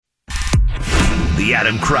The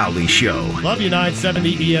Adam Crowley Show. Love you,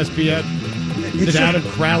 970 ESPN. It's Adam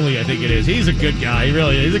Crowley, I think it is. He's a good guy. He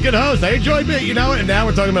really is. He's a good host. I enjoy it, and now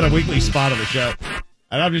we're talking about a weekly spot on the show.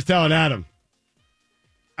 And I'm just telling Adam,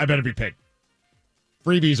 I better be paid.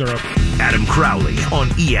 Freebies are open. Adam Crowley on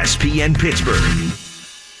ESPN Pittsburgh.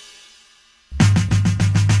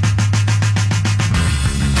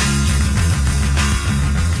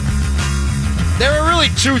 There are really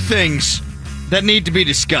two things that need to be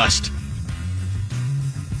discussed.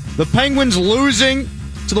 The Penguins losing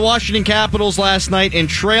to the Washington Capitals last night and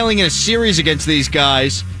trailing in a series against these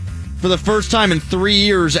guys for the first time in 3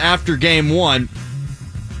 years after Game 1.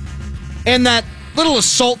 And that little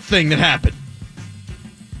assault thing that happened.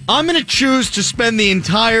 I'm going to choose to spend the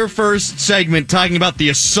entire first segment talking about the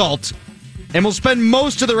assault, and we'll spend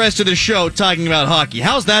most of the rest of the show talking about hockey.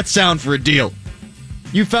 How's that sound for a deal?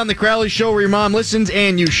 You found the Crowley Show where your mom listens,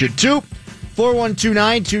 and you should too.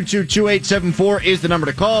 412-922-2874 is the number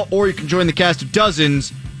to call, or you can join the cast of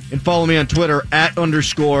dozens and follow me on Twitter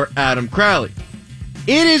 @_Adam Crowley.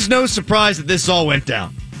 It is no surprise that this all went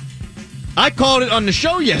down. I called it on the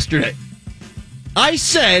show yesterday. I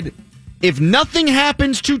said, if nothing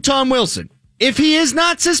happens to Tom Wilson, if he is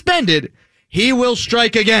not suspended, he will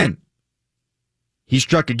strike again. He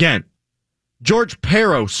struck again. George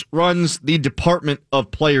Peros runs the Department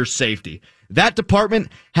of Player Safety. That department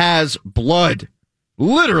has blood,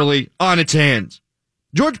 literally, on its hands.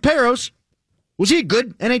 George Peros, was he a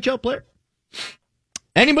good NHL player?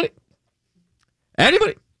 Anybody?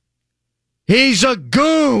 He's a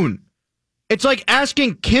goon. It's like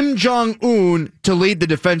asking Kim Jong-un to lead the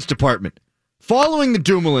Defense Department. Following the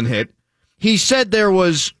Dumoulin hit, he said there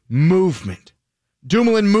was movement.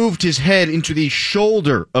 Dumoulin moved his head into the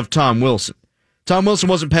shoulder of Tom Wilson. Tom Wilson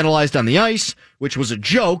wasn't penalized on the ice, which was a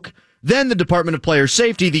joke. Then the Department of Player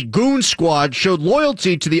Safety, the Goon Squad, showed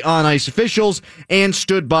loyalty to the on-ice officials and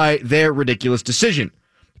stood by their ridiculous decision.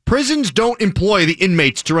 Prisons don't employ the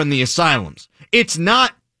inmates to run the asylums. It's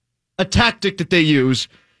not a tactic that they use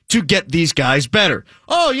to get these guys better.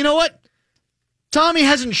 Oh, you know what? Tommy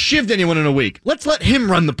hasn't shivved anyone in a week. Let's let him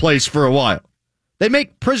run the place for a while. They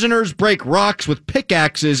make prisoners break rocks with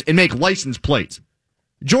pickaxes and make license plates.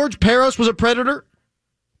 George Peros was a predator,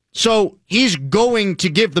 so he's going to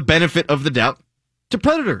give the benefit of the doubt to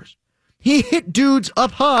predators. He hit dudes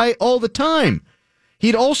up high all the time.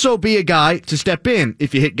 He'd also be a guy to step in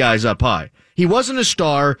if you hit guys up high. He wasn't a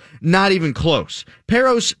star, not even close.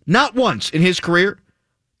 Peros, not once in his career,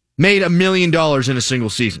 made $1 million in a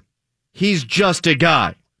single season. He's just a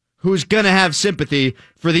guy who's going to have sympathy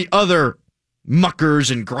for the other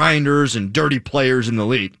muckers and grinders and dirty players in the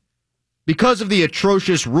league. Because of the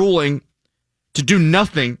atrocious ruling to do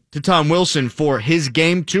nothing to Tom Wilson for his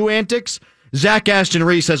Game 2 antics, Zach Aston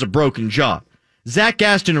Reese has a broken jaw. Zach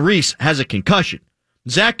Aston Reese has a concussion.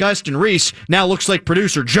 Zach Aston Reese now looks like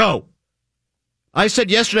producer Joe. I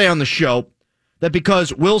said yesterday on the show that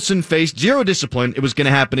because Wilson faced zero discipline, it was going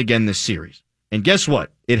to happen again this series. And guess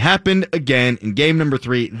what? It happened again in game number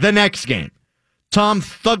 3, the next game. Tom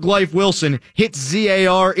Thug Life Wilson hit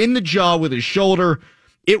ZAR in the jaw with his shoulder.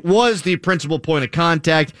 It was the principal point of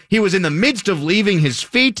contact. He was in the midst of leaving his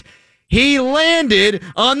feet. He landed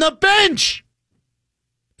on the bench.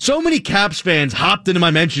 So many Caps fans hopped into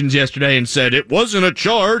my mentions yesterday and said it wasn't a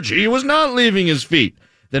charge. He was not leaving his feet.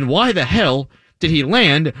 Then why the hell did he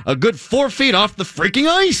land a good 4 feet off the freaking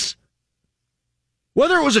ice?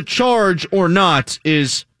 Whether it was a charge or not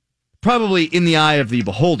is probably in the eye of the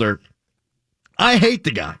beholder. I hate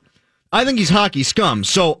the guy. I think he's hockey scum,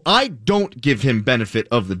 so I don't give him benefit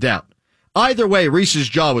of the doubt. Either way, Reese's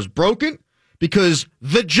jaw was broken because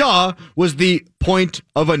the jaw was the point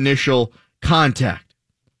of initial contact.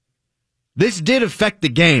 This did affect the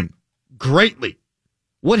game greatly.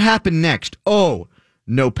 What happened next? Oh,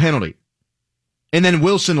 no penalty. And then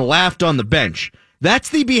Wilson laughed on the bench. That's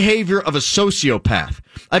the behavior of a sociopath.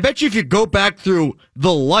 I bet you if you go back through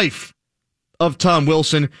the life of Tom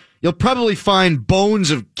Wilson, you'll probably find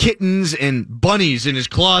bones of kittens and bunnies in his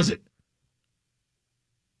closet.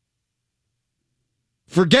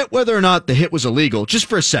 Forget whether or not the hit was illegal, just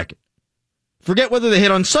for a second. Forget whether the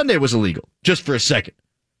hit on Sunday was illegal, just for a second.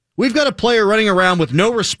 We've got a player running around with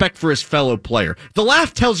no respect for his fellow player. The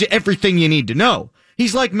laugh tells you everything you need to know.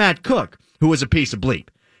 He's like Matt Cook, who was a piece of bleep.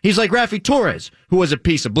 He's like Rafi Torres, who was a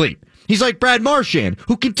piece of bleep. He's like Brad Marchand,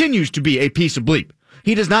 who continues to be a piece of bleep.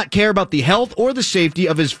 He does not care about the health or the safety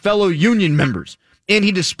of his fellow union members, and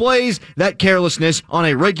he displays that carelessness on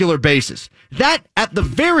a regular basis. That, at the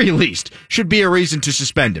very least, should be a reason to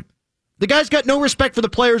suspend him. The guy's got no respect for the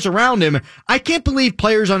players around him. I can't believe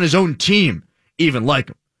players on his own team even like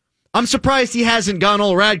him. I'm surprised he hasn't gone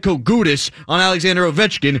all Radko Gudas on Alexander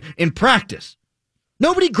Ovechkin in practice.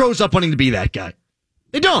 Nobody grows up wanting to be that guy.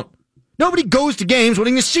 They don't. Nobody goes to games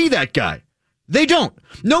wanting to see that guy. They don't.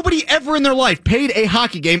 Nobody ever in their life paid a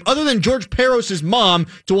hockey game other than George Peros' mom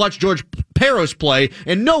to watch George Peros play,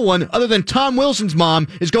 and no one other than Tom Wilson's mom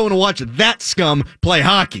is going to watch that scum play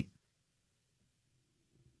hockey.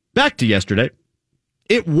 Back to yesterday.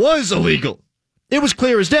 It was illegal. It was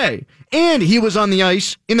clear as day. And he was on the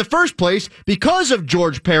ice in the first place because of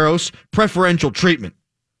George Peros' preferential treatment.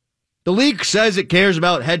 The league says it cares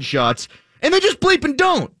about headshots, and they just bleeping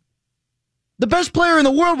don't. The best player in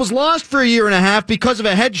the world was lost for a year and a half because of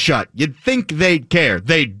a headshot. You'd think they'd care.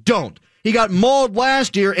 They don't. He got mauled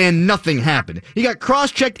last year and nothing happened. He got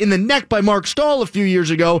cross-checked in the neck by Mark Stahl a few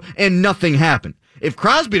years ago and nothing happened. If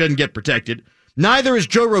Crosby doesn't get protected, neither is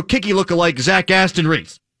Joe Rokicki lookalike Zach Aston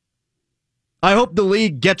Reese. I hope the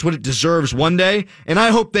league gets what it deserves one day, and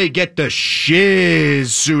I hope they get the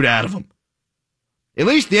shiz suit out of him. At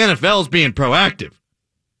least the NFL's being proactive.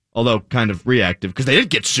 Although kind of reactive, because they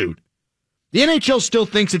did get sued. The NHL still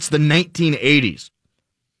thinks it's the 1980s.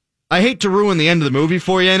 I hate to ruin the end of the movie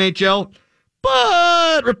for you, NHL,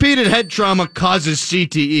 but repeated head trauma causes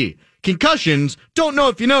CTE. Concussions, don't know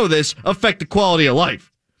if you know this, affect the quality of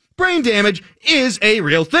life. Brain damage is a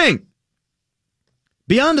real thing.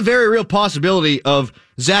 Beyond the very real possibility of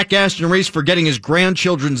Zach Aston Reese forgetting his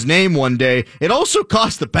grandchildren's name one day, it also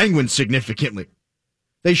cost the Penguins significantly.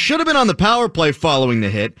 They should have been on the power play following the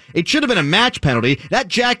hit. It should have been a match penalty. That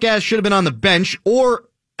jackass should have been on the bench or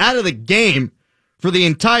out of the game for the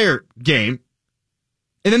entire game.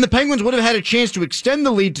 And then the Penguins would have had a chance to extend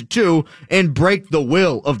the lead to 2 and break the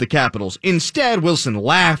will of the Capitals. Instead, Wilson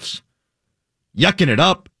laughs, yucking it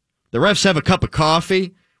up. The refs have a cup of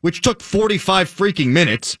coffee, which took 45 freaking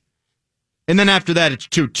minutes. And then after that, it's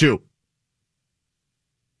 2-2.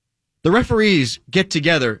 The referees get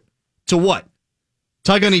together to what?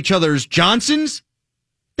 Tug on each other's Johnsons?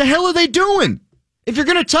 The hell are they doing? If you're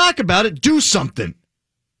going to talk about it, do something.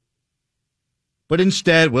 But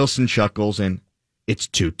instead, Wilson chuckles and it's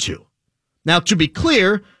 2-2. Now, to be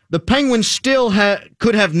clear, the Penguins still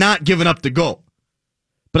could have not given up the goal.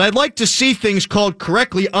 But I'd like to see things called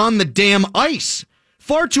correctly on the damn ice.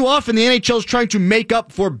 Far too often, the NHL is trying to make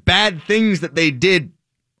up for bad things that they did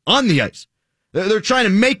on the ice. They're trying to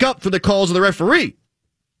make up for the calls of the referee.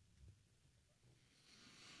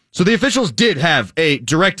 So the officials did have a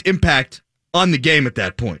direct impact on the game at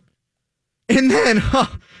that point. And then,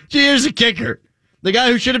 here's a kicker. The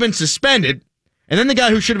guy who should have been suspended, and then the guy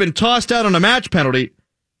who should have been tossed out on a match penalty,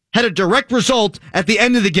 had a direct result at the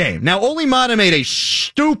end of the game. Now, Olli Maatta made a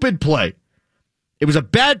stupid play. It was a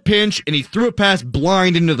bad pinch, and he threw a pass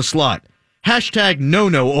blind into the slot. Hashtag no,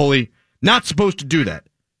 Olli. Not supposed to do that.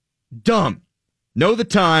 Dumb. Know the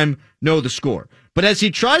time, know the score. But as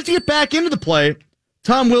he tries to get back into the play,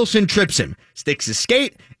 Tom Wilson trips him, sticks his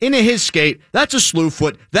skate into his skate. That's a slew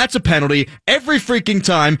foot. That's a penalty every freaking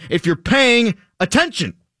time if you're paying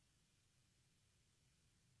attention.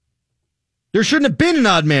 There shouldn't have been an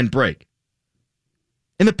odd man break.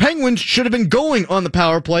 And the Penguins should have been going on the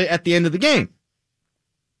power play at the end of the game.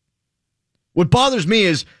 What bothers me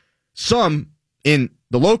is some in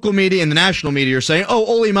the local media and the national media are saying,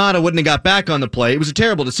 Olli Maatta wouldn't have got back on the play. It was a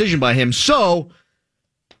terrible decision by him. So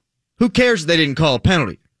who cares if they didn't call a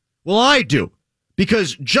penalty? Well, I do.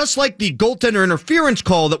 Because just like the goaltender interference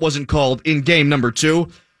call that wasn't called in game number 2,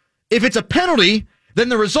 if it's a penalty, then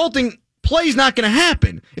the resulting play is not going to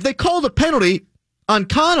happen. If they called a penalty on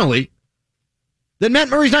Connolly, then Matt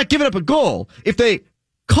Murray's not giving up a goal. If they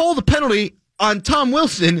call the penalty on Tom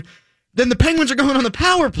Wilson, then the Penguins are going on the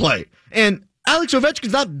power play. And Alex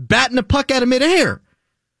Ovechkin's not batting a puck out of midair.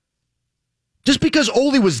 Just because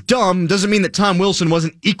Olli was dumb doesn't mean that Tom Wilson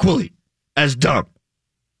wasn't equally as dumb.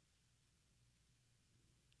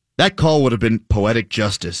 That call would have been poetic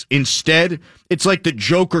justice. Instead, it's like the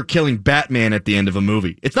Joker killing Batman at the end of a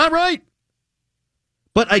movie. It's not right.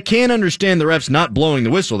 But I can understand the refs not blowing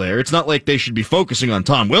the whistle there. It's not like they should be focusing on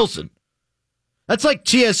Tom Wilson. That's like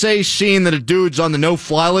TSA seeing that a dude's on the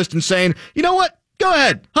no-fly list and saying, you know what? Go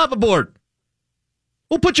ahead. Hop aboard.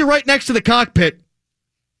 We'll put you right next to the cockpit.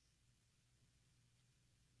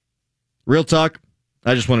 Real talk,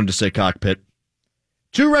 I just wanted to say cockpit.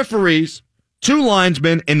 2 referees, 2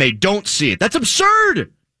 linesmen, and they don't see it. That's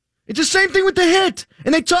absurd. It's the same thing with the hit.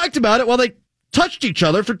 And they talked about it while they touched each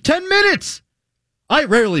other for 10 minutes. I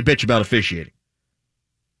rarely bitch about officiating.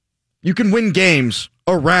 You can win games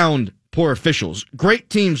around poor officials. Great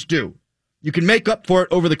teams do. You can make up for it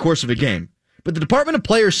over the course of a game. But the Department of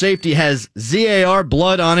Player Safety has ZAR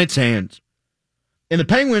blood on its hands. And the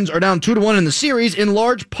Penguins are down 2-1 in the series, in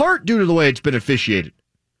large part due to the way it's been officiated.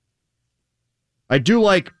 I do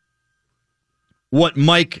like what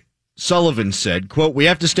Mike Sullivan said. Quote, we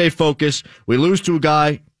have to stay focused. We lose to a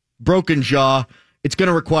guy, broken jaw. It's going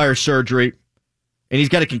to require surgery. And he's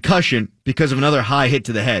got a concussion because of another high hit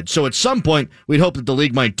to the head. So at some point, we'd hope that the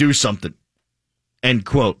league might do something. End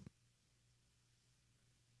quote.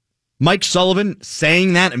 Mike Sullivan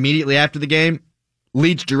saying that immediately after the game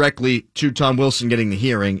leads directly to Tom Wilson getting the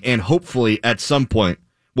hearing, and hopefully at some point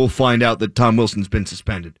we'll find out that Tom Wilson's been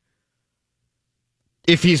suspended.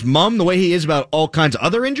 If he's mum the way he is about all kinds of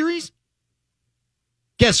other injuries,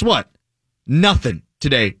 guess what? Nothing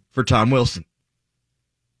today for Tom Wilson.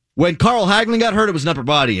 When Carl Hagelin got hurt, it was an upper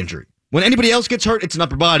body injury. When anybody else gets hurt, it's an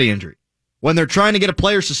upper body injury. When they're trying to get a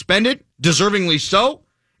player suspended, deservingly so,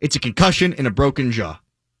 it's a concussion and a broken jaw.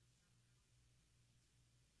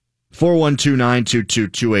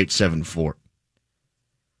 412-922-2874.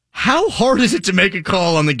 How hard is it to make a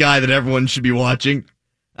call on the guy that everyone should be watching?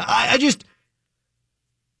 I just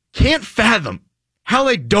can't fathom how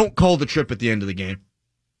they don't call the trip at the end of the game.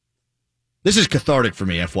 This is cathartic for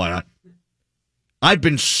me, FYI. I've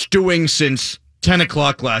been stewing since 10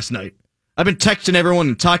 o'clock last night. I've been texting everyone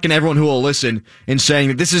and talking to everyone who will listen and saying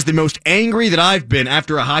that this is the most angry that I've been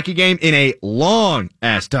after a hockey game in a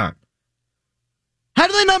long-ass time. How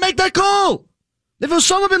do they not make that call? If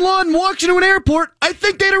Osama bin Laden walks into an airport, I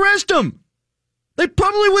think they'd arrest him. They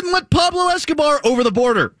probably wouldn't let Pablo Escobar over the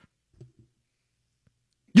border.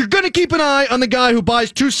 You're going to keep an eye on the guy who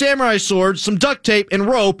buys 2 samurai swords, some duct tape, and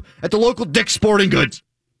rope at the local Dick's Sporting Goods.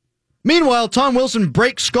 Meanwhile, Tom Wilson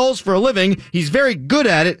breaks skulls for a living. He's very good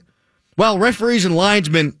at it, while referees and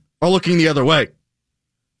linesmen are looking the other way.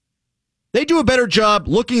 They do a better job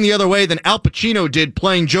looking the other way than Al Pacino did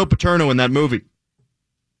playing Joe Paterno in that movie.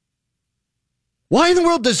 Why in the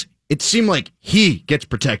world does it seem like he gets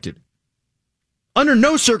protected? Under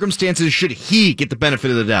no circumstances should he get the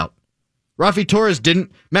benefit of the doubt. Rafi Torres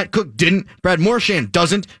didn't, Matt Cook didn't, Brad Marchand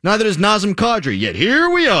doesn't, neither does Nazem Kadri, yet here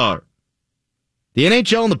we are. The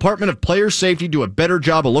NHL and the Department of Player Safety do a better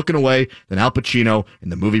job of looking away than Al Pacino in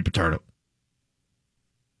the movie Paterno.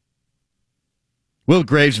 Will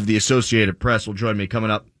Graves of the Associated Press will join me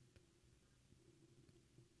coming up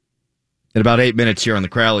in about 8 minutes here on the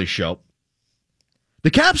Crowley Show. The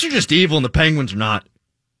Caps are just evil and the Penguins are not.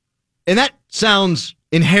 And that sounds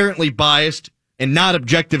inherently biased and not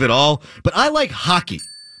objective at all, but I like hockey.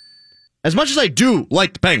 As much as I do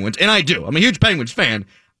like the Penguins, and I do, I'm a huge Penguins fan,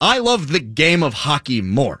 I love the game of hockey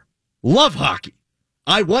more. Love hockey.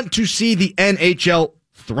 I want to see the NHL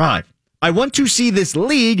thrive. I want to see this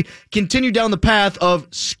league continue down the path of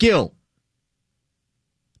skill.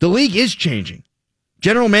 The league is changing.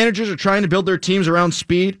 General managers are trying to build their teams around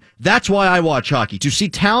speed. That's why I watch hockey, to see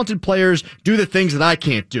talented players do the things that I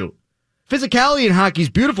can't do. Physicality in hockey is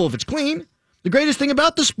beautiful if it's clean. The greatest thing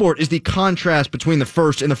about the sport is the contrast between the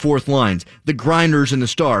first and the fourth lines, the grinders and the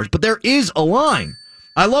stars. But there is a line.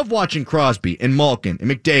 I love watching Crosby and Malkin and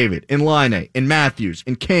McDavid and Laine and Matthews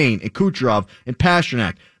and Kane and Kucherov and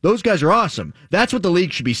Pasternak. Those guys are awesome. That's what the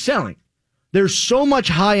league should be selling. There's so much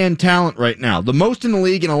high-end talent right now, the most in the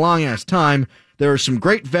league in a long-ass time. There are some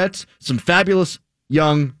great vets, some fabulous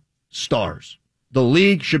young stars. The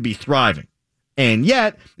league should be thriving. And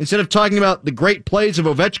yet, instead of talking about the great plays of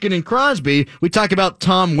Ovechkin and Crosby, we talk about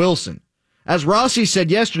Tom Wilson. As Rossi said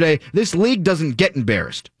yesterday, this league doesn't get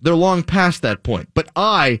embarrassed. They're long past that point. But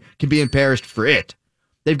I can be embarrassed for it.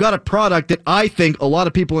 They've got a product that I think a lot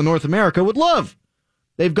of people in North America would love.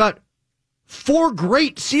 They've got 4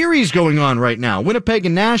 great series going on right now. Winnipeg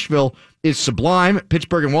and Nashville is sublime.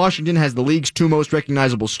 Pittsburgh and Washington has the league's 2 most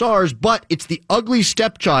recognizable stars, but it's the ugly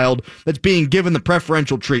stepchild that's being given the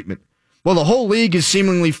preferential treatment. Well, the whole league is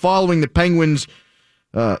seemingly following the Penguins'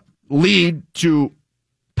 lead to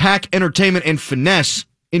pack entertainment and finesse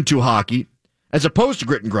into hockey. As opposed to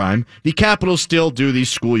grit and grime, the Capitals still do the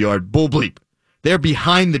schoolyard bull bleep. They're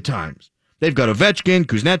behind the times. They've got Ovechkin,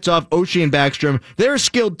 Kuznetsov, Oshie, and Backstrom. They're a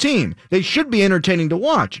skilled team. They should be entertaining to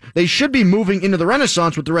watch. They should be moving into the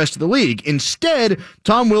renaissance with the rest of the league. Instead,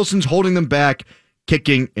 Tom Wilson's holding them back,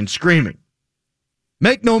 kicking and screaming.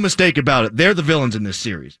 Make no mistake about it, they're the villains in this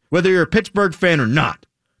series, whether you're a Pittsburgh fan or not.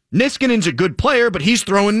 Niskanen's a good player, but he's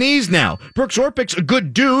throwing knees now. Brooks Orpik's a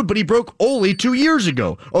good dude, but he broke Ole 2 years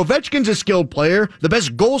ago. Ovechkin's a skilled player, the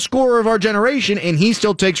best goal scorer of our generation, and he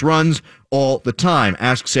still takes runs all the time.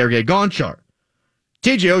 Ask Sergei Gonchar.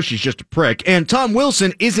 TJ Oshie's just a prick, and Tom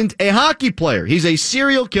Wilson isn't a hockey player. He's a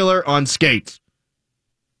serial killer on skates.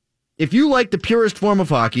 If you like the purest form of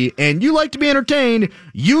hockey, and you like to be entertained,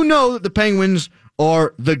 you know that the Penguins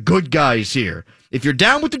are the good guys here. If you're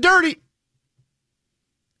down with the dirty,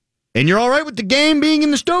 and you're all right with the game being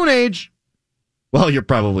in the Stone Age, well, you're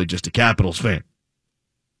probably just a Capitals fan.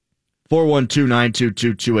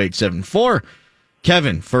 412-922-2874.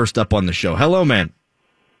 Kevin, first up on the show. Hello, man.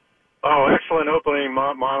 Oh, excellent opening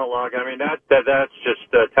monologue. I mean, that's just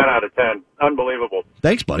 10 out of 10. Unbelievable.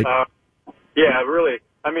 Thanks, buddy. Yeah, really.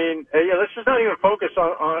 I mean, let's just not even focus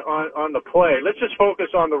on the play. Let's just focus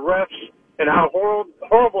on the refs and how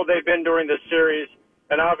horrible they've been during this series.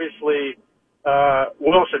 And obviously,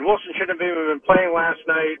 Wilson shouldn't have even been playing last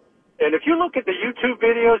night. And if you look at the YouTube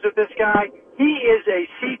videos of this guy, he is a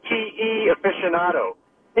CTE aficionado.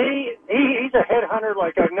 He's a headhunter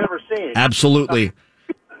like I've never seen. Absolutely.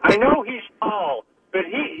 I know he's tall, but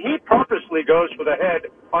he purposely goes for the head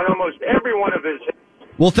on almost every one of his hits.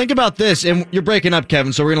 Well, think about this, and you're breaking up,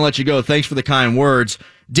 Kevin, so we're going to let you go. Thanks for the kind words.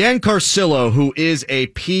 Dan Carcillo, who is a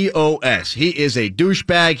POS, he is a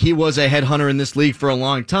douchebag. He was a headhunter in this league for a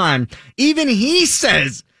long time. Even he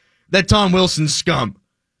says that Tom Wilson's scum.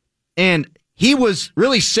 And he was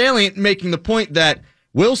really salient in making the point that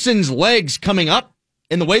Wilson's legs coming up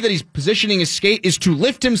and the way that he's positioning his skate is to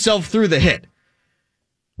lift himself through the hit.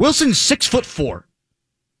 Wilson's 6'4".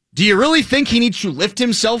 Do you really think he needs to lift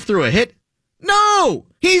himself through a hit? No!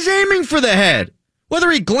 He's aiming for the head. Whether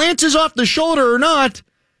he glances off the shoulder or not,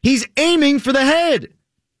 he's aiming for the head.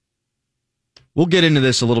 We'll get into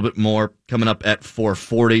this a little bit more coming up at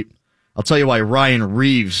 4:40. I'll tell you why Ryan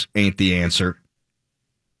Reeves ain't the answer.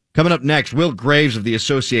 Coming up next, Will Graves of the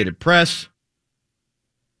Associated Press.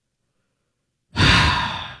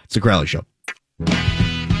 It's the Crowley Show.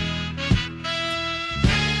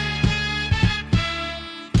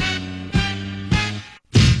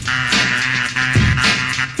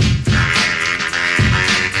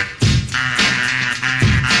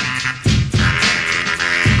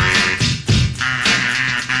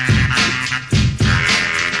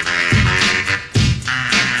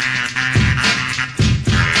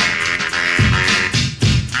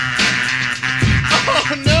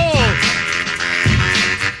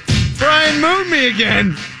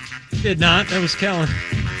 Again. Did not. That was Kellen.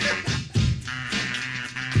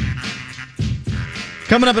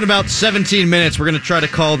 Coming up in about 17 minutes, we're going to try to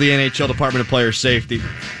call the NHL Department of Player Safety.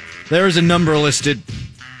 There is a number listed.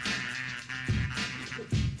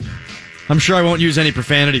 I'm sure I won't use any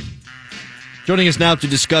profanity. Joining us now to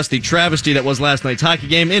discuss the travesty that was last night's hockey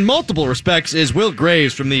game in multiple respects is Will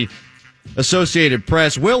Graves from the Associated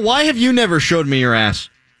Press. Will, why have you never showed me your ass?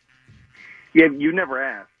 Yeah, you never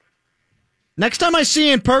asked. Next time I see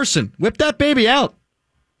you in person, whip that baby out.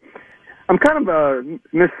 I'm kind of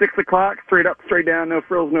Miss 6 o'clock, straight up, straight down, no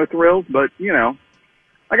frills, no thrills, but, you know,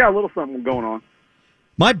 I got a little something going on.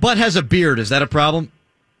 My butt has a beard. Is that a problem?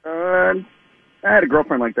 I had a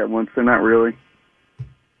girlfriend like that once, so not really.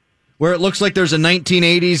 Where it looks like there's a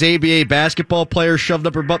 1980s ABA basketball player shoved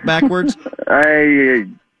up her butt backwards?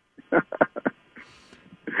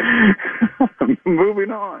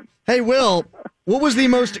 Moving on. Hey, Will, what was the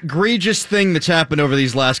most egregious thing that's happened over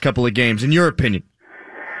these last couple of games, in your opinion?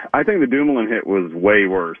 I think the Dumoulin hit was way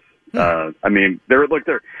worse. I mean, look,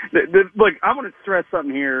 I want to stress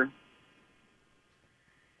something here.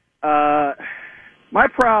 My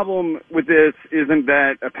problem with this isn't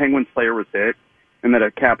that a Penguins player was hit and that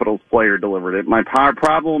a Capitals player delivered it. My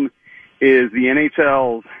problem is the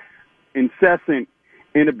NHL's incessant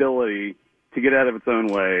inability to get out of its own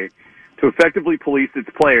way, to effectively police its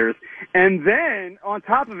players, and then, on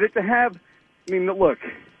top of it, to have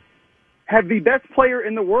the best player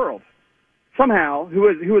in the world, somehow,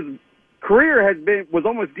 whose career was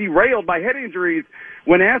almost derailed by head injuries,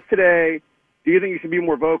 when asked today, do you think you should be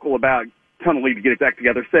more vocal about telling the league to get it back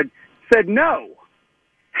together, said no.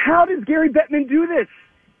 How does Gary Bettman do this?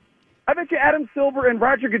 I bet you Adam Silver and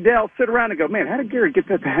Roger Goodell sit around and go, man, how did Gary get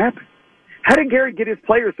that to happen? How did Gary get his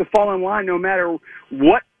players to fall in line no matter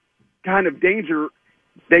what kind of danger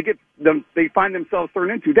they find themselves thrown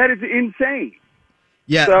into? That is insane.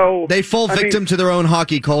 Yeah, so, they fall victim to their own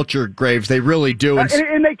hockey culture, Graves. They really do.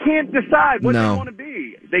 And they can't decide what they want to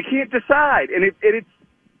be. They can't decide. And if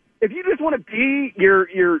you just want to be your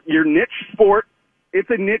niche sport, it's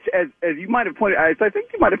a niche, as you might have pointed out. I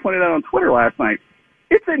think you might have pointed out on Twitter last night.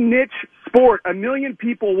 It's a niche sport. 1 million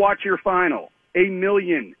people watch your final. 1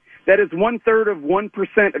 million. That is 1/3 of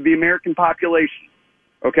 1% of the American population.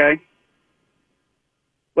 Okay?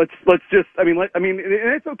 Let's just, and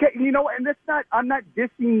it's okay. You know, and I'm not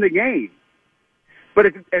dissing the game. But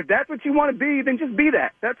if that's what you want to be, then just be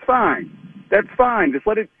that. That's fine. That's fine. Just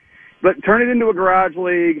turn it into a garage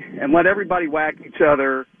league and let everybody whack each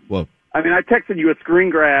other. Whoa. I mean, I texted you a screen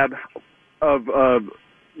grab of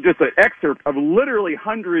just an excerpt of literally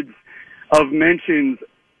hundreds of mentions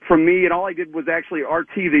from me, and all I did was actually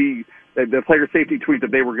RT the player safety tweet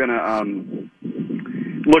that they were going to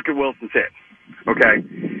look at Wilson's hit. Okay,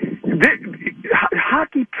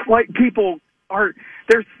 hockey people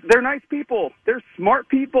they're nice people, they're smart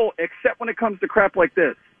people, except when it comes to crap like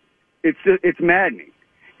this. It's maddening.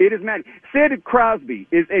 It is maddening. Sid Crosby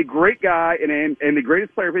is a great guy and the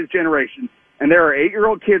greatest player of his generation. And there are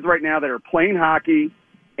 8-year-old kids right now that are playing hockey,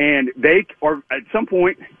 and they are at some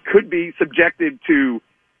point could be subjected to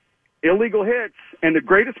illegal hits. And the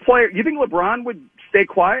greatest player, you think LeBron would stay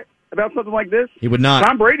quiet about something like this? He would not.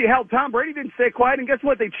 Tom Brady didn't stay quiet, and guess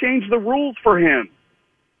what? They changed the rules for him.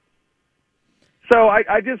 So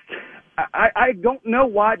I don't know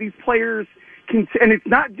why these players can, and it's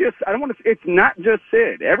not just, it's not just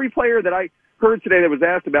Sid. Every player that I heard today that was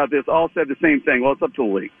asked about this all said the same thing. Well, it's up to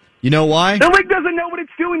the league. You know why? The league doesn't know what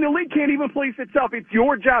it's doing. The league can't even police itself. It's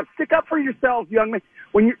your job. Stick up for yourselves, young men.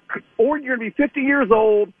 Or you're going to be 50 years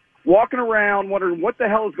old, walking around wondering what the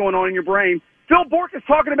hell is going on in your brain. Phil Bork is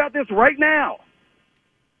talking about this right now.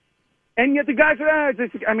 And yet the guys are,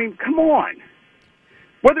 come on.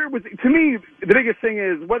 Whether it was, to me, the biggest thing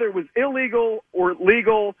is whether it was illegal or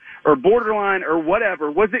legal or borderline or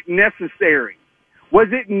whatever, was it necessary? Was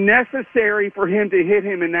it necessary for him to hit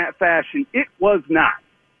him in that fashion? It was not.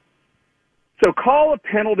 So call a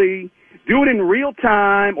penalty, do it in real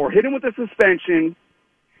time, or hit him with a suspension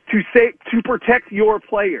to protect your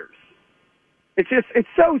players. It's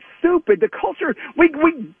so stupid. The culture, we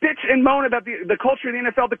bitch and moan about the culture of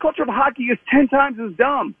the NFL. The culture of hockey is 10 times as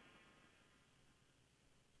dumb.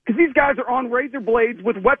 Because these guys are on razor blades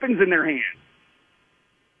with weapons in their hands.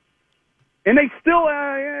 And they still,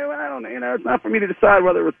 I don't know, it's not for me to decide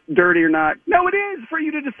whether it was dirty or not. No, it is for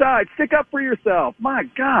you to decide. Stick up for yourself. My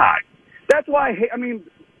God. That's why,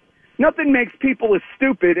 nothing makes people as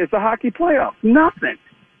stupid as the hockey playoffs. Nothing.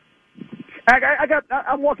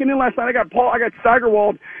 I'm walking in last night. I got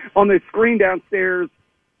Steigerwald on the screen downstairs,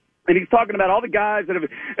 and he's talking about all the guys that have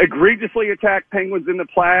egregiously attacked Penguins in the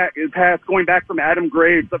past, going back from Adam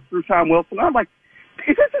Graves up through Tom Wilson. I'm like,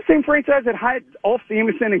 is this the same franchise that had Ulf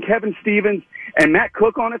Samuelsson and Kevin Stevens and Matt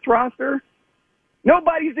Cook on its roster?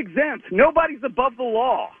 Nobody's exempt. Nobody's above the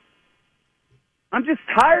law. I'm just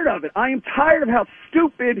tired of it. I am tired of how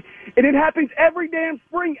stupid, and it happens every damn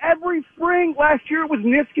spring. Every spring. Last year it was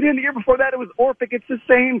Niskanen. The year before that it was Orpik. It's the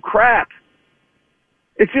same crap.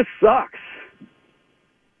 It just sucks.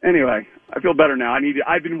 Anyway, I feel better now.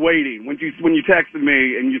 I've been waiting. When you texted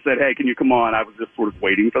me and you said, hey, can you come on, I was just sort of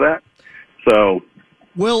waiting for that. So,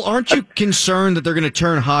 Will, aren't you concerned that they're going to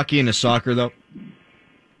turn hockey into soccer, though?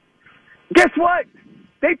 Guess what?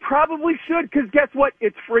 They probably should, because guess what?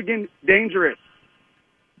 It's friggin' dangerous.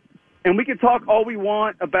 And we can talk all we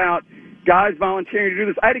want about guys volunteering to do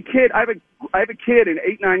this. I have a kid, an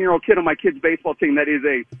 8-9-year-old kid on my kid's baseball team that is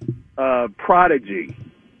a prodigy,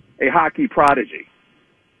 a hockey prodigy.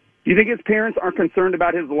 Do you think his parents aren't concerned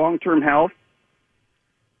about his long-term health?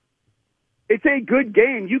 It's a good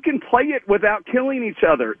game. You can play it without killing each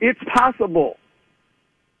other. It's possible.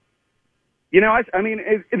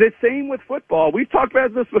 The same with football. We've talked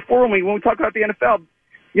about this before when we talk about the NFL.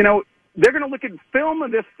 They're going to look at film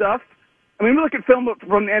of this stuff. We look at film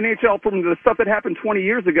from the NHL from the stuff that happened 20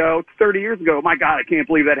 years ago, 30 years ago. My God, I can't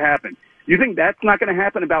believe that happened. You think that's not going to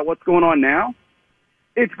happen about what's going on now?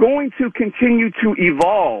 It's going to continue to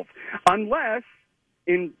evolve unless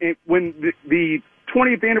when the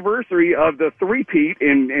 20th anniversary of the three-peat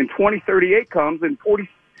in 2038 comes and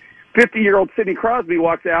 50-year-old Sidney Crosby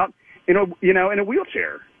walks out in a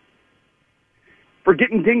wheelchair for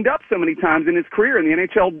getting dinged up so many times in his career in the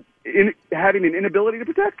NHL, having an inability to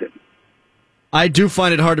protect him. I do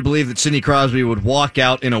find it hard to believe that Sidney Crosby would walk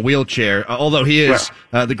out in a wheelchair, although he is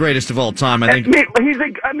the greatest of all time. I think. And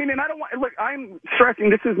I don't want. Look, I'm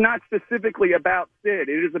stressing this is not specifically about Sid.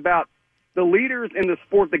 It is about the leaders in the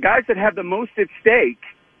sport, the guys that have the most at stake.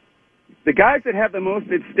 The guys that have the most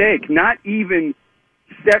at stake, not even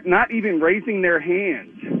raising their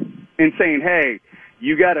hands and saying, "Hey,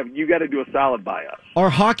 you got to do a solid by us." Are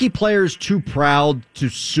hockey players too proud to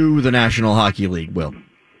sue the National Hockey League, Will?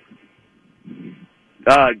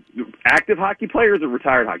 Active hockey players or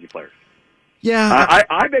retired hockey players? Yeah.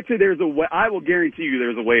 I bet you there's a way. I will guarantee you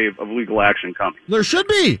there's a wave of legal action coming. There should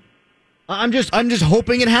be. I'm just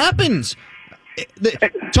hoping it happens.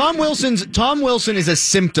 Tom Wilson is a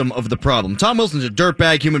symptom of the problem. Tom Wilson's a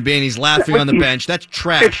dirtbag human being. He's laughing on the bench. That's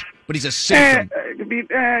trash. But he's a symptom.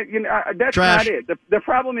 That's trash. Not it. The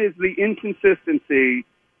problem is the inconsistency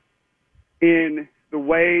in the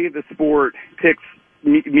way the sport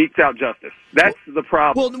meets out justice. That's the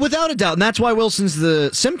problem. Well, without a doubt. And that's why Wilson's the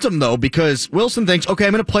symptom, though, because Wilson thinks, okay,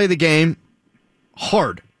 I'm going to play the game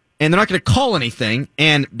hard. and they're not going to call anything,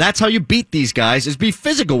 and that's how you beat these guys, is be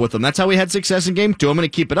physical with them. That's how we had success in Game 2. I'm going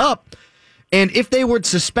to keep it up. And if they would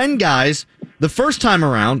suspend guys the first time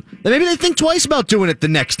around, then maybe they think twice about doing it the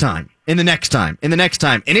next time, and the next time, and the next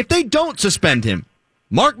time. And if they don't suspend him,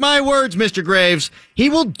 mark my words, Mr. Graves, he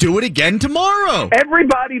will do it again tomorrow.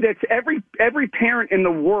 Every parent in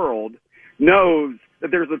the world knows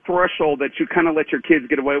that there's a threshold that you kind of let your kids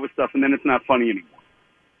get away with stuff, and then it's not funny anymore.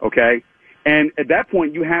 Okay? And at that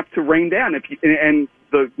point, you have to rein down. And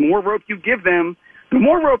the more rope you give them, the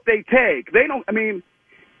more rope they take. They don't. I mean,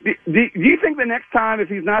 do you think the next time, if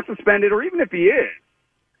he's not suspended, or even if he is,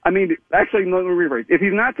 I mean, actually, let me rephrase. If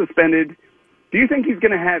he's not suspended, do you think he's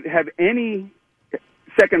going to have any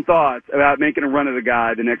second thoughts about making a run at the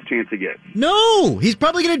guy the next chance he gets? No, he's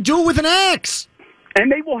probably going to do it with an axe.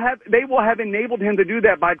 And they will have enabled him to do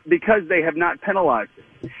that because they have not penalized him.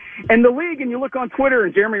 And the league, and you look on Twitter,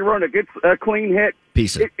 and Jeremy Roenick gets a clean hit.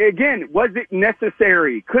 Again, was it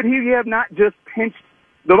necessary? Could he have not just pinched?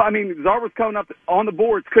 Czar was coming up on the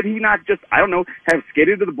boards. Could he not just, I don't know, have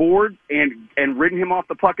skidded to the board and ridden him off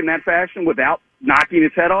the puck in that fashion without knocking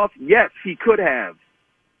his head off? Yes, he could have.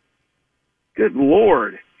 Good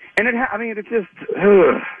Lord. And it's just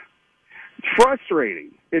it's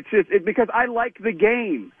frustrating. It's just because I like the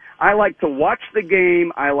game. I like to watch the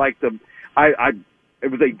game. It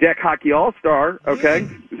was a deck hockey all-star, okay?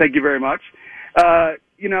 Thank you very much. I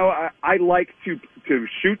like to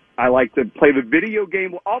shoot. I like to play the video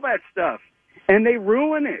game, all that stuff. And they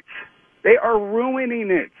ruin it. They are ruining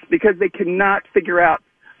it because they cannot figure out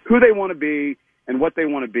who they want to be and what they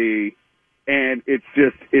want to be. And it's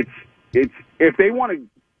if they want to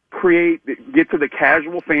get to the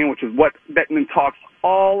casual fan, which is what Bettman talks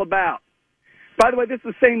all about. By the way, this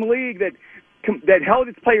is the same league that held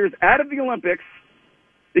its players out of the Olympics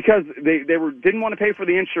because they didn't want to pay for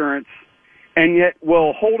the insurance, and yet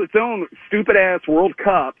will hold its own stupid-ass World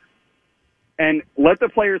Cup and let the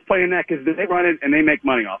players play in that because they run it and they make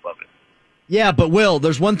money off of it. Yeah, but Will,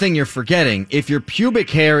 there's one thing you're forgetting. If your pubic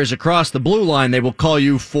hair is across the blue line, they will call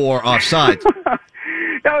you for offsides.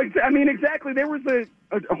 No, exactly. There was a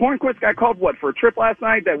Hornquist guy called, for a trip last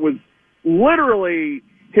night that was literally,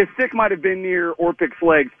 his stick might have been near Orpik's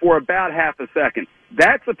legs for about half a second.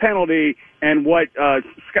 That's a penalty, and what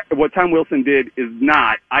Tom Wilson did is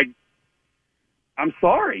not. I'm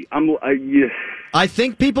sorry. I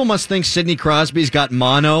think people must think Sidney Crosby's got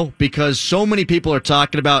mono because so many people are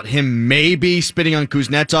talking about him maybe spitting on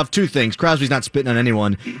Kuznetsov. Two things. Crosby's not spitting on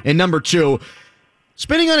anyone. And number two,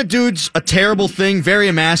 spitting on a dude's a terrible thing, very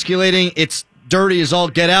emasculating. It's dirty as all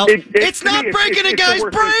get out. It's not breaking a guy's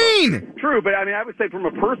brain. True, but I would say from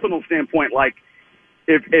a personal standpoint, like,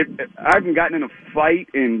 if I haven't gotten in a fight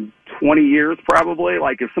in 20 years, probably.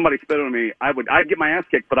 Like, if somebody spit on me, I'd get my ass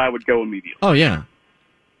kicked, but I would go immediately. Oh yeah,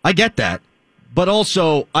 I get that, but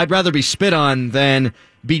also I'd rather be spit on than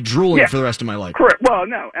be drooling for the rest of my life. Correct. Well,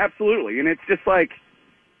 no, absolutely, and it's just like,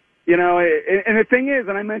 and the thing is,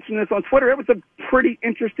 and I mentioned this on Twitter, it was a pretty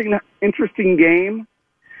interesting game.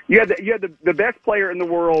 You had the best player in the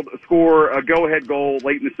world score a go-ahead goal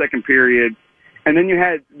late in the second period. And then you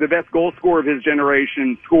had the best goal scorer of his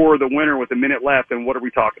generation score the winner with a minute left, and what are we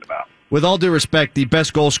talking about? With all due respect, the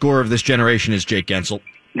best goal scorer of this generation is Jake Gensel.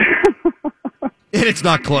 And it's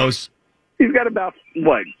not close. He's got about,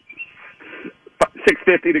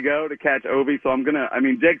 650 to go to catch Ovi, so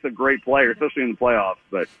Jake's a great player, especially in the playoffs,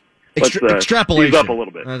 but extrapolation. He's up a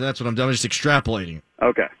little bit. That's what I'm doing, just extrapolating.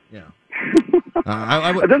 Okay. Yeah.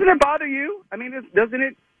 Doesn't it bother you? Doesn't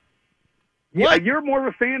it? What? Yeah, you're more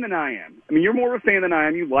of a fan than I am. You're more of a fan than I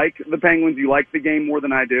am. You like the Penguins. You like the game more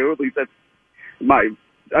than I do. At least that's don't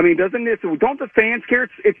the fans care?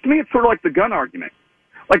 To me, it's sort of like the gun argument.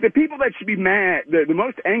 Like, the people that should be mad, the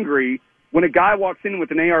most angry when a guy walks in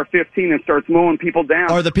with an AR-15 and starts mowing people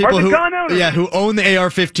down are the people gun owners. who own the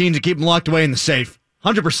AR-15 to keep them locked away in the safe.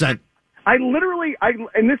 100%.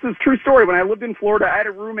 And this is a true story. When I lived in Florida, I had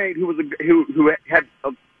a roommate who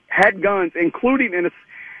had guns, including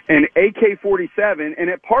an AK-47, and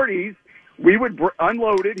at parties, we would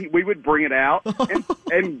unload it, we would bring it out,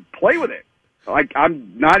 and play with it. Like,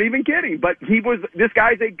 I'm not even kidding, but this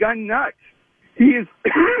guy's a gun nut. He is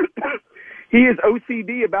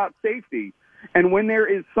OCD about safety, and when there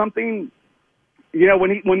is something,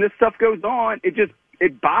 when this stuff goes on,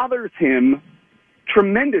 it bothers him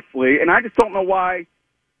tremendously, and I just don't know why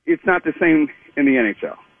it's not the same in the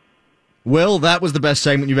NHL. Will, that was the best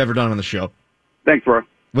segment you've ever done on the show. Thanks, bro.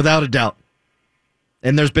 Without a doubt.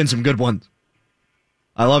 And there's been some good ones.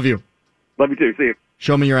 I love you. Love you too. See you.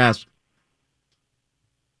 Show me your ass.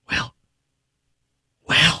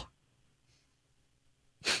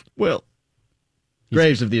 Will.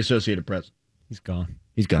 Graves of the Associated Press. He's gone.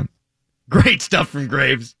 He's gone. Great stuff from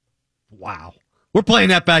Graves. Wow. We're playing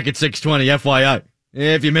that back at 6:20, FYI,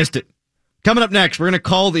 if you missed it. Coming up next, we're going to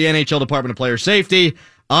call the NHL Department of Player Safety.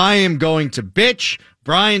 I am going to bitch.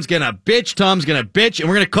 Brian's going to bitch. Tom's going to bitch. And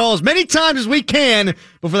we're going to call as many times as we can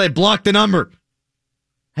before they block the number.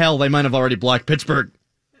 Hell, they might have already blocked Pittsburgh.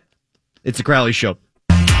 It's the Crowley Show.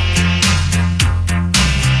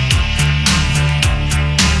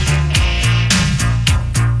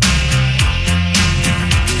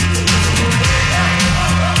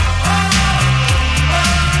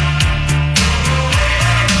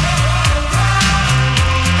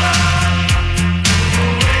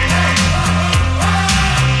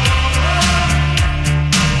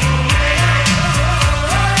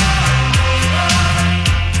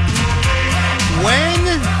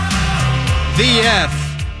 The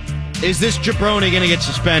F is this jabroni going to get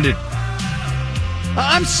suspended?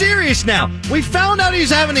 I'm serious now. We found out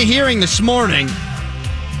he's having a hearing this morning.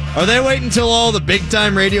 Are they waiting until all the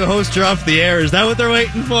big-time radio hosts are off the air? Is that what they're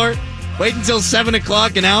waiting for? Wait until 7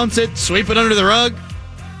 o'clock, announce it, sweep it under the rug?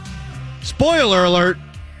 Spoiler alert.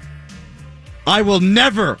 I will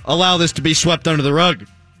never allow this to be swept under the rug.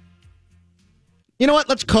 You know what?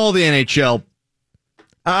 Let's call the NHL.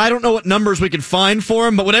 I don't know what numbers we can find for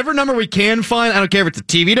him, but whatever number we can find, I don't care if it's the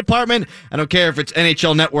TV department, I don't care if it's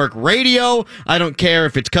NHL Network Radio, I don't care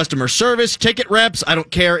if it's customer service, ticket reps, I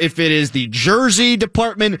don't care if it is the jersey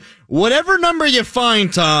department, whatever number you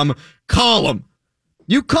find, Tom, call him.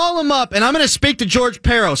 You call him up, and I'm going to speak to George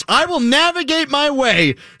Peros. I will navigate my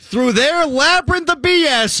way through their labyrinth of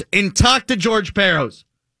BS and talk to George Peros.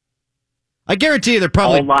 I guarantee you they're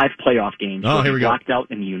probably... All live playoff games will be blocked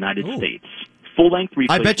out in the United States. Full-length replays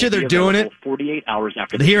I bet you they're doing it 48 hours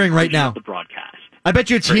after the hearing right now. The broadcast. I bet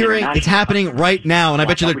you it's happening right now, and I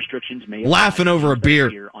bet you they're laughing over a beer.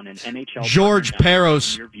 George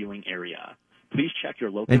Peros Please check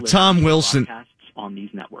your local and Tom Wilson on these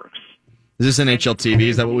networks. Is this NHL TV?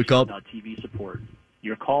 Is that what we call it? TV support.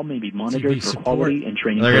 Your call may be monitored for quality and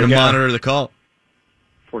training. They're going to monitor the call.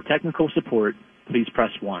 For technical support, please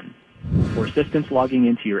press 1. For assistance logging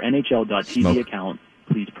into your NHL.tv account,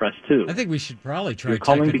 please press 2. I think we should probably try. You're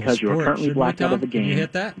calling because support. you are currently blacked out of the game. Can you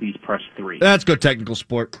hit that? Please press 3. Let's go technical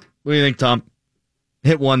support. What do you think, Tom?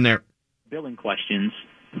 Hit 1 there. Billing questions,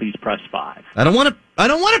 please press 5. I don't want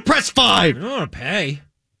to press 5. I don't want to pay.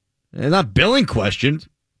 Not billing questions.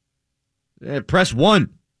 Press 1.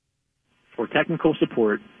 For technical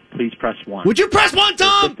support, please press 1. Would you press 1,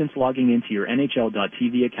 Tom? For assistance logging into your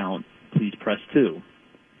NHL.tv account, please press 2.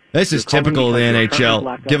 This is typical of the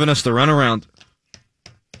NHL, giving us the runaround.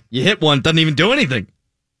 You hit 1, doesn't even do anything.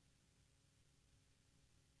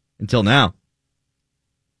 Until now.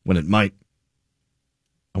 When it might.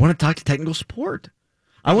 I want to talk to technical support.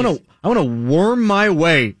 I want to worm my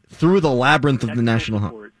way through the labyrinth of the National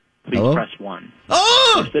Hockey. Please press 1.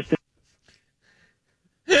 Oh!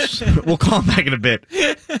 We'll call him back in a bit.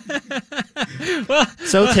 Well,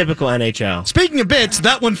 so typical NHL. Speaking of bits,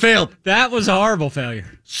 that one failed. That was a horrible failure.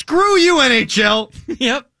 Screw you, NHL.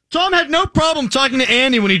 Yep. Tom had no problem talking to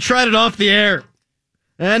Andy when he tried it off the air.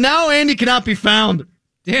 And now Andy cannot be found.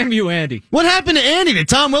 Damn you, Andy. What happened to Andy? Did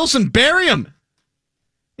Tom Wilson bury him?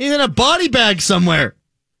 He's in a body bag somewhere.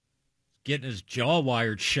 Getting his jaw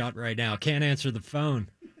wired shut right now. Can't answer the phone.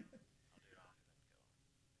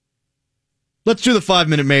 Let's do the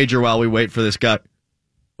 5-minute major while we wait for this guy.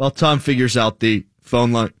 While Tom figures out the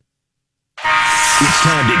phone line. It's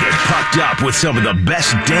time to get pucked up with some of the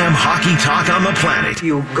best damn hockey talk on the planet.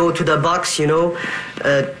 You go to the box,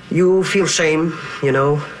 you feel shame,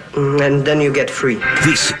 and then you get free.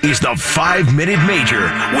 This is the 5-minute major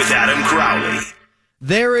with Adam Crowley.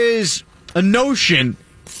 There is a notion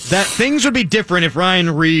that things would be different if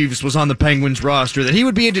Ryan Reeves was on the Penguins roster, that he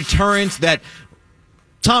would be a deterrent, that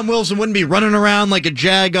Tom Wilson wouldn't be running around like a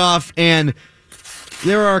jagoff, and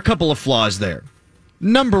there are a couple of flaws there.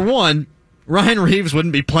 Number one, Ryan Reeves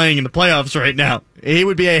wouldn't be playing in the playoffs right now. He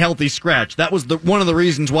would be a healthy scratch. That was one of the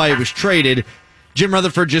reasons why he was traded. Jim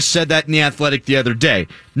Rutherford just said that in The Athletic the other day.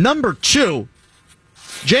 Number two,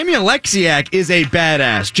 Jamie Alexiak is a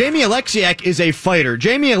badass. Jamie Alexiak is a fighter.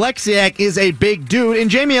 Jamie Alexiak is a big dude,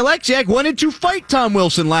 and Jamie Alexiak wanted to fight Tom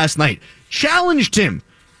Wilson last night. Challenged him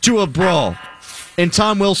to a brawl, and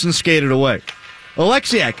Tom Wilson skated away.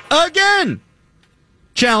 Alexiak, again,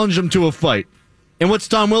 challenged him to a fight. And what's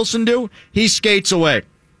Tom Wilson do? He skates away.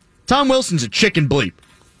 Tom Wilson's a chicken bleep.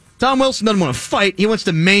 Tom Wilson doesn't want to fight. He wants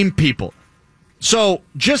to maim people. So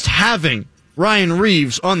just having Ryan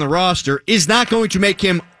Reeves on the roster is not going to make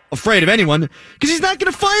him afraid of anyone because he's not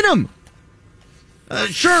going to fight him.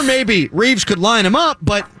 Sure, maybe Reeves could line him up,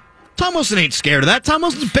 but Tom Wilson ain't scared of that. Tom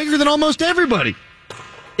Wilson's bigger than almost everybody.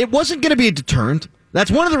 It wasn't going to be a deterrent. That's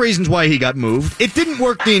one of the reasons why he got moved. It didn't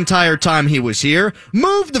work the entire time he was here.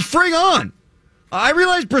 Move the frig on. I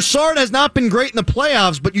realize Brassard has not been great in the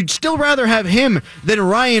playoffs, but you'd still rather have him than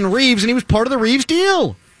Ryan Reeves, and he was part of the Reeves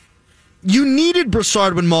deal. You needed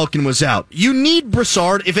Brassard when Malkin was out. You need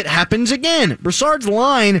Brassard if it happens again. Brassard's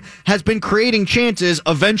line has been creating chances.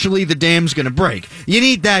 Eventually, the dam's going to break. You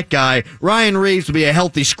need that guy. Ryan Reeves will be a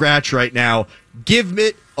healthy scratch right now. Give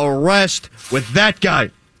it a rest with that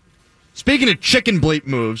guy. Speaking of chicken bleep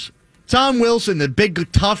moves, Tom Wilson, the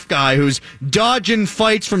big tough guy who's dodging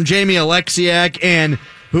fights from Jamie Alexiak and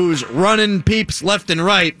who's running peeps left and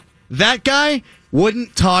right, that guy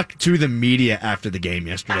wouldn't talk to the media after the game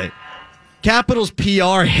yesterday. Capitals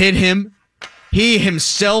PR hid him. He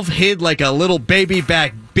himself hid like a little baby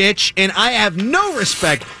back bitch, and I have no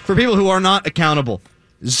respect for people who are not accountable.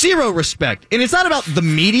 Zero respect. And it's not about the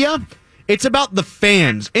media, it's about the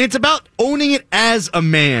fans, and it's about owning it as a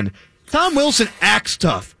man. Tom Wilson acts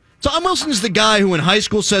tough. Tom Wilson's the guy who in high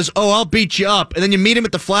school says, "Oh, I'll beat you up," and then you meet him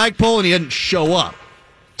at the flagpole and he doesn't show up.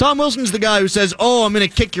 Tom Wilson's the guy who says, "Oh, I'm going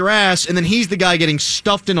to kick your ass," and then he's the guy getting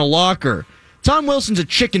stuffed in a locker. Tom Wilson's a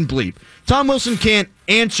chicken bleep. Tom Wilson can't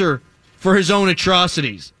answer for his own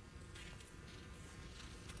atrocities.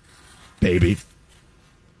 Baby.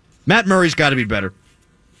 Matt Murray's got to be better.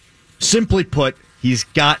 Simply put, he's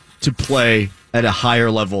got to play at a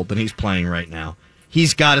higher level than he's playing right now.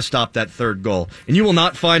 He's got to stop that third goal. And you will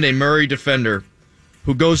not find a Murray defender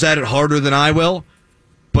who goes at it harder than I will.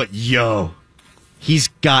 But, he's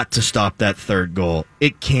got to stop that third goal.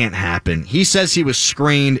 It can't happen. He says he was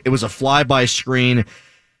screened. It was a flyby screen.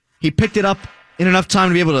 He picked it up in enough time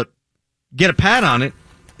to be able to get a pad on it.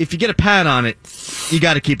 If you get a pad on it, you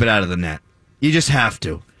got to keep it out of the net. You just have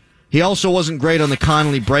to. He also wasn't great on the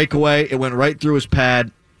Connolly breakaway. It went right through his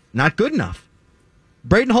pad. Not good enough.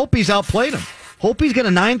 Braden Holtby's outplayed him. Holtby's got a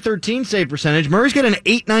 .913 save percentage. Murray's got an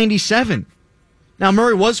 .897. Now,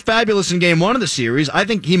 Murray was fabulous in Game 1 of the series. I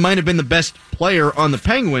think he might have been the best player on the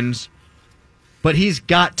Penguins, but he's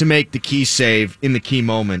got to make the key save in the key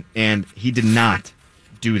moment, and he did not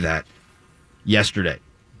do that yesterday.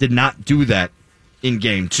 Did not do that in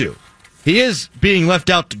Game 2. He is being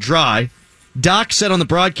left out to dry. Doc said on the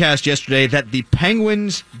broadcast yesterday that the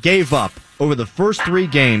Penguins gave up, over the first 3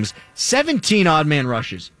 games, 17 odd man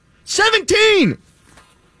rushes. 17!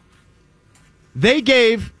 They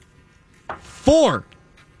gave 4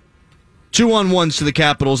 2-on-1s to the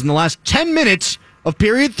Capitals in the last 10 minutes of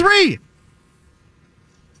period 3.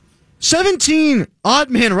 17 odd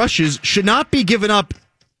man rushes should not be given up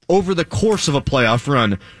over the course of a playoff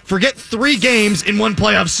run. Forget 3 games in one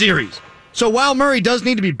playoff series. So while Murray does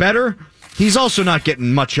need to be better, he's also not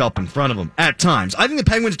getting much help in front of him at times. I think the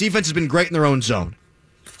Penguins' defense has been great in their own zone,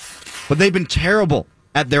 but they've been terrible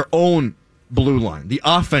at their own blue line, the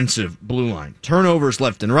offensive blue line. Turnovers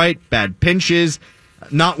left and right, bad pinches,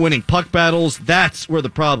 not winning puck battles. That's where the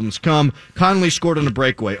problems come. Connolly scored on a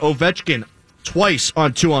breakaway. Ovechkin twice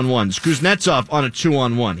on 2-on-1s. Kuznetsov on a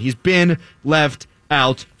 2-on-1. He's been left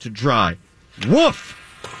out to dry. Woof!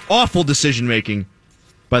 Awful decision-making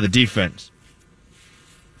by the defense.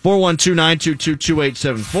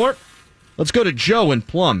 412-922-2874. Let's go to Joe in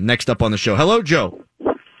Plum next up on the show. Hello, Joe.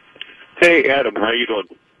 Hey, Adam. How you doing?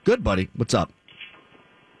 Good, buddy. What's up?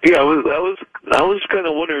 Yeah, I was kind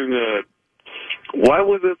of wondering why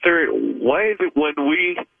is it when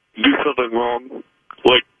we do something wrong,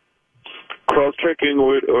 like cross-checking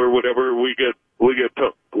or whatever, we get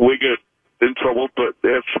in trouble, but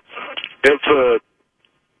if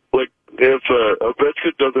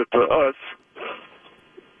Ovechkin does it to us,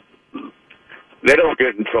 they don't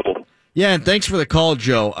get in trouble. Yeah, and thanks for the call,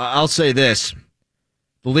 Joe. I'll say this.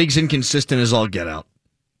 The league's inconsistent as all get out.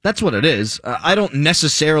 That's what it is. I don't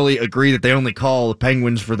necessarily agree that they only call the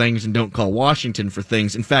Penguins for things and don't call Washington for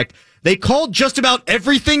things. In fact, they called just about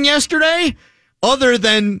everything yesterday other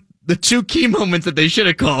than the 2 key moments that they should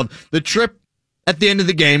have called. The trip at the end of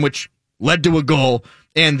the game, which led to a goal,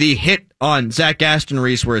 and the hit on Zach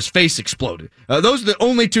Aston-Reese where his face exploded. Those are the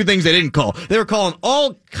only 2 things they didn't call. They were calling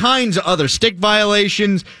all kinds of other stick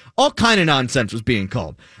violations. All kind of nonsense was being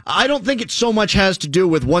called. I don't think it so much has to do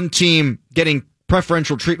with one team getting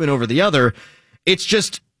preferential treatment over the other. It's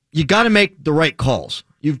just you got to make the right calls.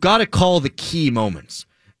 You've got to call the key moments.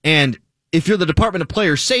 And if you're the Department of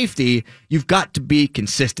Player Safety, you've got to be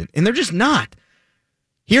consistent. And they're just not.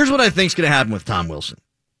 Here's what I think is going to happen with Tom Wilson.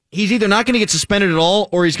 He's either not going to get suspended at all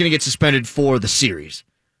or he's going to get suspended for the series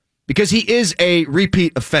because he is a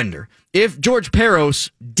repeat offender. If George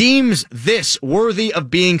Peros deems this worthy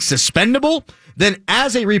of being suspendable, then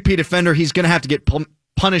as a repeat offender, he's going to have to get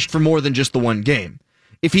punished for more than just the one game.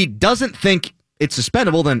 If he doesn't think it's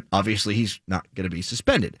suspendable, then obviously he's not going to be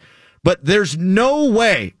suspended. But there's no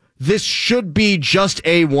way this should be just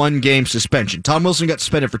a one-game suspension. Tom Wilson got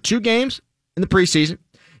suspended for 2 games in the preseason.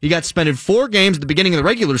 He got suspended 4 games at the beginning of the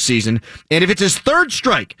regular season. And if it's his 3rd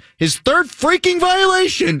strike, his 3rd freaking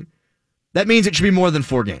violation, that means it should be more than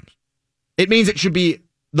 4 games. It means it should be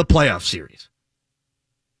the playoff series,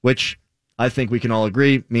 which I think we can all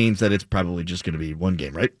agree means that it's probably just going to be 1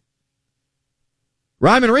 game, right?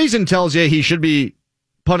 Rhyme and reason tells you he should be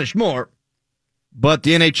punished more, but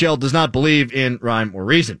the NHL does not believe in rhyme or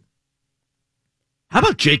reason. How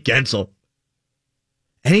about Jake Gensel?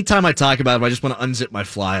 Anytime I talk about him, I just want to unzip my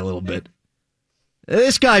fly a little bit.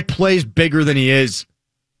 This guy plays bigger than he is.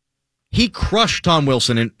 He crushed Tom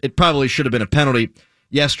Wilson, and it probably should have been a penalty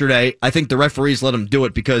yesterday. I think the referees let him do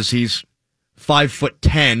it because he's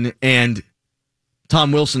 5'10", and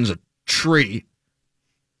Tom Wilson's a tree.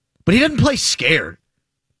 But he doesn't play scared.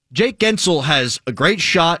 Jake Gensel has a great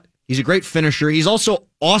shot. He's a great finisher. He's also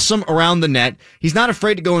awesome around the net. He's not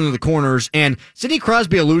afraid to go into the corners. And Sidney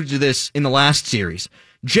Crosby alluded to this in the last series.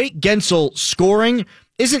 Jake Gensel scoring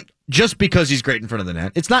isn't just because he's great in front of the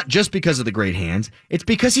net. It's not just because of the great hands. It's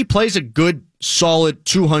because he plays a good, solid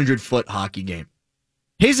 200-foot hockey game.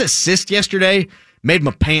 His assist yesterday made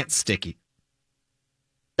my pants sticky.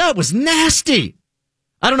 That was nasty.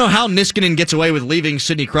 I don't know how Niskanen gets away with leaving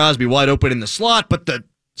Sidney Crosby wide open in the slot, but the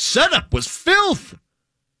setup was filth.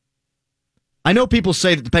 I know people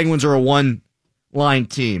say that the Penguins are a one-line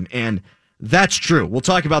team, and that's true. We'll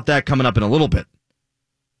talk about that coming up in a little bit.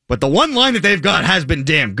 But the one line that they've got has been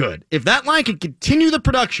damn good. If that line could continue the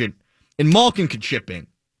production, and Malkin could chip in,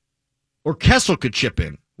 or Kessel could chip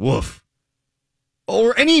in, woof,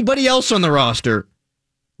 or anybody else on the roster,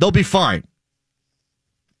 they'll be fine.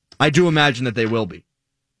 I do imagine that they will be.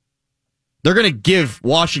 They're going to give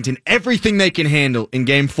Washington everything they can handle in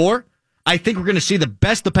Game 4. I think we're going to see the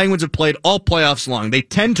best the Penguins have played all playoffs long. They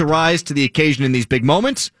tend to rise to the occasion in these big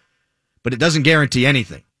moments, but it doesn't guarantee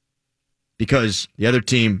anything because the other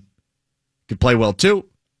team could play well too.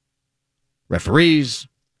 Referees,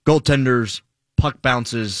 goaltenders, puck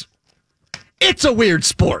bounces. It's a weird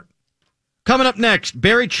sport. Coming up next,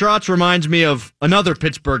 Barry Trotz reminds me of another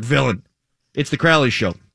Pittsburgh villain. It's the Crowley Show.